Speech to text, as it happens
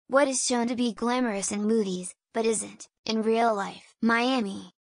What is shown to be glamorous in movies, but isn't, in real life.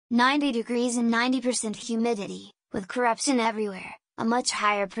 Miami. 90 degrees and 90% humidity, with corruption everywhere, a much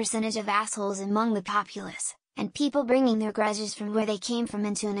higher percentage of assholes among the populace, and people bringing their grudges from where they came from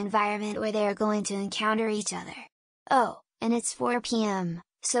into an environment where they are going to encounter each other. Oh, and it's 4 p.m,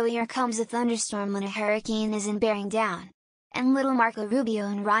 so here comes a thunderstorm when a hurricane isn't bearing down. And little Marco Rubio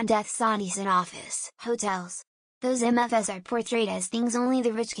and Ron DeSantis in office. Hotels. Those MFs are portrayed as things only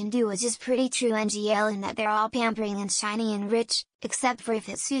the rich can do, which is pretty true NGL in that they're all pampering and shiny and rich, except for if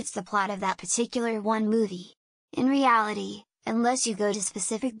it suits the plot of that particular one movie. In reality, unless you go to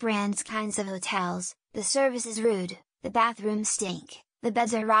specific brands kinds of hotels, the service is rude, the bathrooms stink, the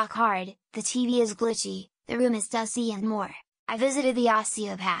beds are rock hard, the TV is glitchy, the room is dusty and more. I visited the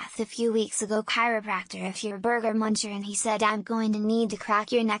osteopath a few weeks ago, chiropractor if you're a burger muncher, and he said I'm going to need to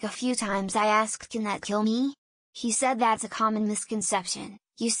crack your neck a few times. I asked, can that kill me? He said that's a common misconception.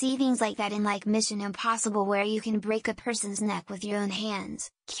 You see things like that in like Mission Impossible where you can break a person's neck with your own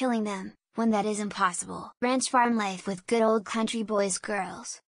hands, killing them, when that is impossible. Ranch farm life with good old country boys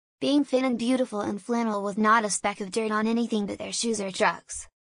girls. Being fit and beautiful in flannel with not a speck of dirt on anything but their shoes or trucks.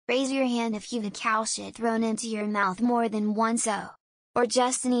 Raise your hand if you've had cow shit thrown into your mouth more than once, or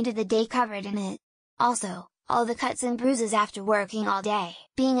just needed the day covered in it. Also, all the cuts and bruises after working all day.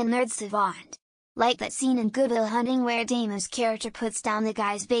 Being a nerd savant. Like that scene in Good Will Hunting where Damon's character puts down the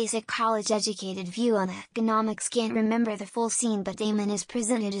guy's basic college-educated view on economics. Can't remember the full scene, but Damon is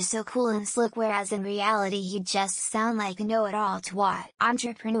presented as so cool and slick, whereas in reality he'd just sound like a know-it-all twat.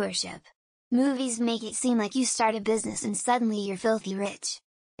 Entrepreneurship. Movies make it seem like you start a business and suddenly you're filthy rich.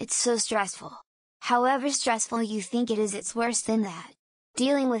 It's so stressful. However stressful you think it is, it's worse than that.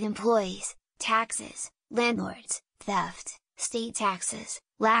 Dealing with employees, taxes, landlords, theft, state taxes,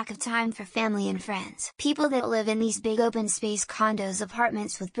 lack of time for family and friends. People that live in these big open space condos,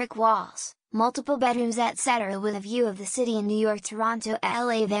 apartments with brick walls, multiple bedrooms etc. with a view of the city in New York, Toronto,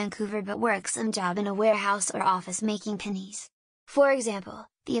 LA, Vancouver, but work some job in a warehouse or office making pennies. For example,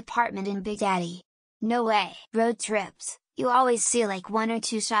 the apartment in Big Daddy. No way. Road trips. You always see like 1 or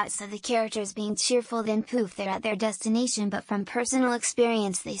 2 shots of the characters being cheerful, then poof, they're at their destination, but from personal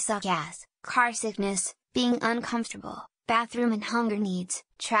experience they suck ass. Car sickness, being uncomfortable, bathroom and hunger needs,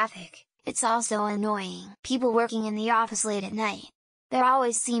 traffic. It's also annoying. People working in the office late at night. There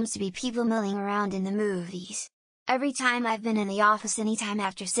always seems to be people milling around in the movies. Every time I've been in the office anytime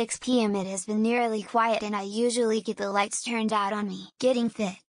after 6 p.m. it has been nearly quiet, and I usually get the lights turned out on me. Getting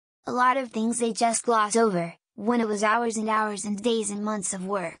fit. A lot of things they just gloss over, when it was hours and hours and days and months of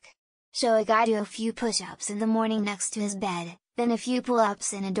work. Show a guy do a few push-ups in the morning next to his bed, then a few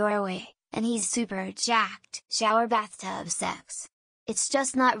pull-ups in a doorway, and he's super jacked. Shower bathtub sex. It's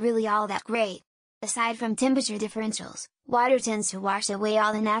just not really all that great. Aside from temperature differentials, water tends to wash away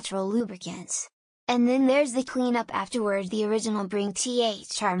all the natural lubricants. And then there's the cleanup afterward, the original bring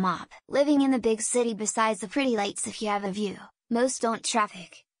THR mop. Living in the big city, besides the pretty lights if you have a view, most don't.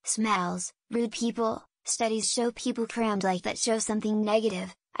 Traffic, smells, rude people. Studies show people crammed like that show something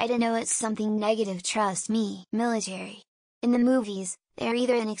negative. I don't know, it's something negative, trust me. Military. In the movies, they're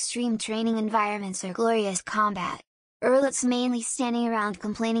either in extreme training environments or glorious combat. Or it's mainly standing around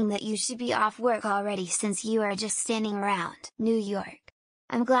complaining that you should be off work already since you are just standing around. New York.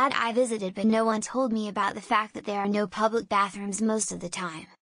 I'm glad I visited, but no one told me about the fact that there are no public bathrooms most of the time.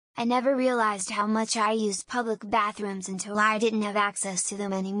 I never realized how much I used public bathrooms until I didn't have access to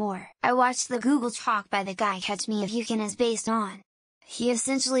them anymore. I watched the Google talk by the guy Catch Me If You Can is based on. He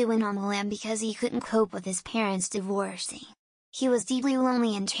essentially went on the limb because he couldn't cope with his parents divorcing. He was deeply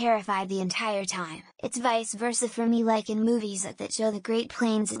lonely and terrified the entire time. It's vice versa for me, like in movies that show the Great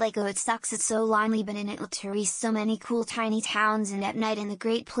Plains, like oh it sucks it's so lonely, but in it to reach so many cool tiny towns, and at night in the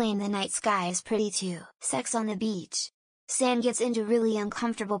Great Plain the night sky is pretty too. Sex on the beach. Sand gets into really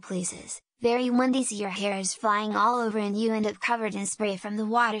uncomfortable places, very windy, so your hair is flying all over and you end up covered in spray from the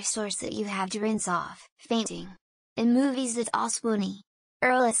water source that you have to rinse off. Fainting. In movies it's all swoony.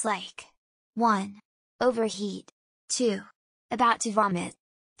 It's like 1. Overheat. 2. About to vomit.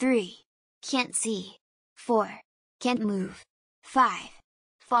 3. Can't see. 4. Can't move. 5.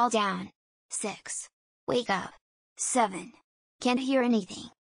 Fall down. 6. Wake up. 7. Can't hear anything.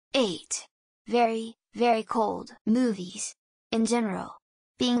 8. Very, very cold. Movies. In general.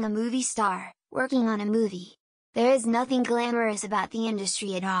 Being a movie star, working on a movie. There is nothing glamorous about the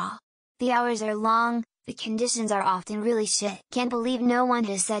industry at all. The hours are long, the conditions are often really shit. Can't believe no one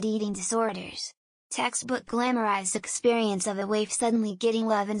has said eating disorders. Textbook glamorized experience of a waif suddenly getting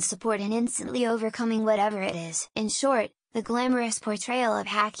love and support and instantly overcoming whatever it is. In short, the glamorous portrayal of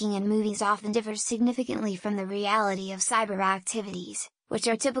hacking in movies often differs significantly from the reality of cyber activities, which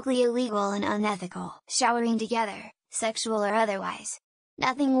are typically illegal and unethical. Showering together, sexual or otherwise.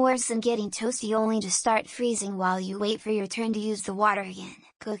 Nothing worse than getting toasty only to start freezing while you wait for your turn to use the water again.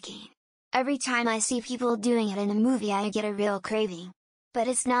 Cooking. Every time I see people doing it in a movie I get a real craving. But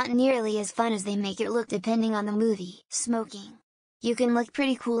it's not nearly as fun as they make it look depending on the movie. Smoking. You can look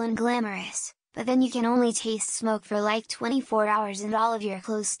pretty cool and glamorous, but then you can only taste smoke for like 24 hours and all of your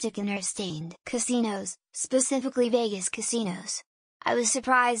clothes stick and are stained. Casinos, specifically Vegas casinos. I was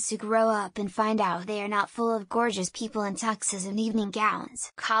surprised to grow up and find out they are not full of gorgeous people in tuxes and evening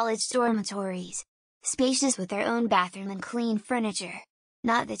gowns. College dormitories. Spacious with their own bathroom and clean furniture.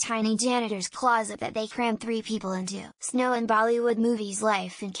 Not the tiny janitor's closet that they cram 3 people into. Snow in Bollywood movies.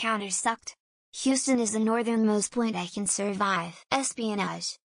 Life encounters sucked. Houston is the northernmost point I can survive.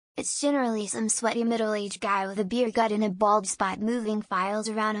 Espionage. It's generally some sweaty middle-aged guy with a beer gut and a bald spot moving files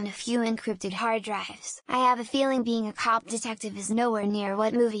around on a few encrypted hard drives. I have a feeling being a cop detective is nowhere near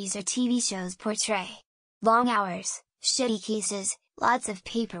what movies or TV shows portray. Long hours, shitty cases, lots of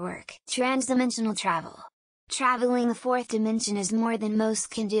paperwork. Transdimensional travel. Traveling the 4th dimension is more than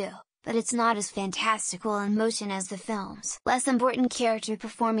most can do, but it's not as fantastical in motion as the films. Less important character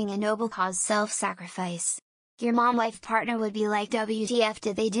performing a noble cause. Self-sacrifice. Your mom-life partner would be like, WTF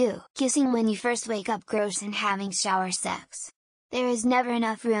did they do? Kissing when you first wake up gross and having shower sex. There is never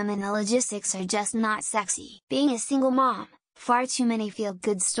enough room and the logistics are just not sexy. Being a single mom, far too many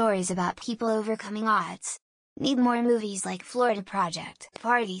feel-good stories about people overcoming odds. Need more movies like Florida Project.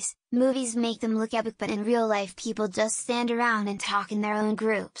 Parties, movies make them look epic but in real life people just stand around and talk in their own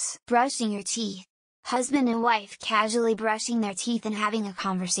groups. Brushing your teeth. Husband and wife casually brushing their teeth and having a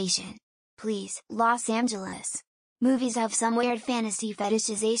conversation. Please. Los Angeles. Movies have some weird fantasy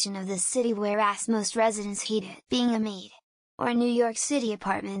fetishization of this city whereas most residents hate it. Being a maid. Or New York City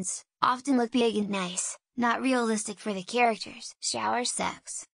apartments, often look big and nice, not realistic for the characters. Shower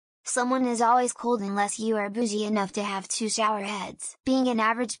sex. Someone is always cold unless you are bougie enough to have 2 shower heads. Being an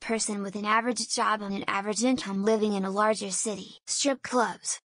average person with an average job and an average income living in a larger city. Strip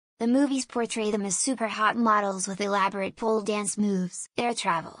clubs. The movies portray them as super hot models with elaborate pole dance moves. Air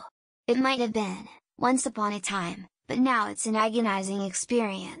travel. It might have been, once upon a time, but now it's an agonizing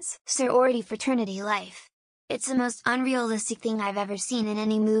experience. Sorority fraternity life. It's the most unrealistic thing I've ever seen in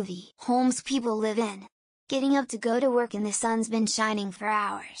any movie. Homes people live in. Getting up to go to work and the sun's been shining for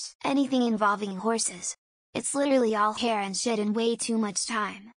hours. Anything involving horses. It's literally all hair and shit and way too much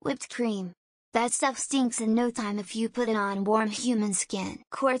time. Whipped cream. That stuff stinks in no time if you put it on warm human skin.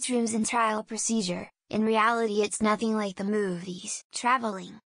 Courtrooms and trial procedure. In reality it's nothing like the movies.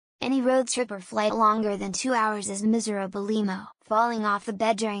 Traveling. Any road trip or flight longer than 2 hours is miserable-emo. Falling off the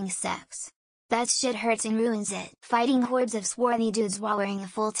bed during sex. That shit hurts and ruins it. Fighting hordes of swarthy dudes while wearing a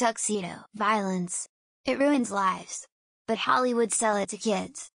full tuxedo. Violence. It ruins lives. But Hollywood sell it to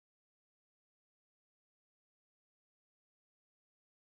kids.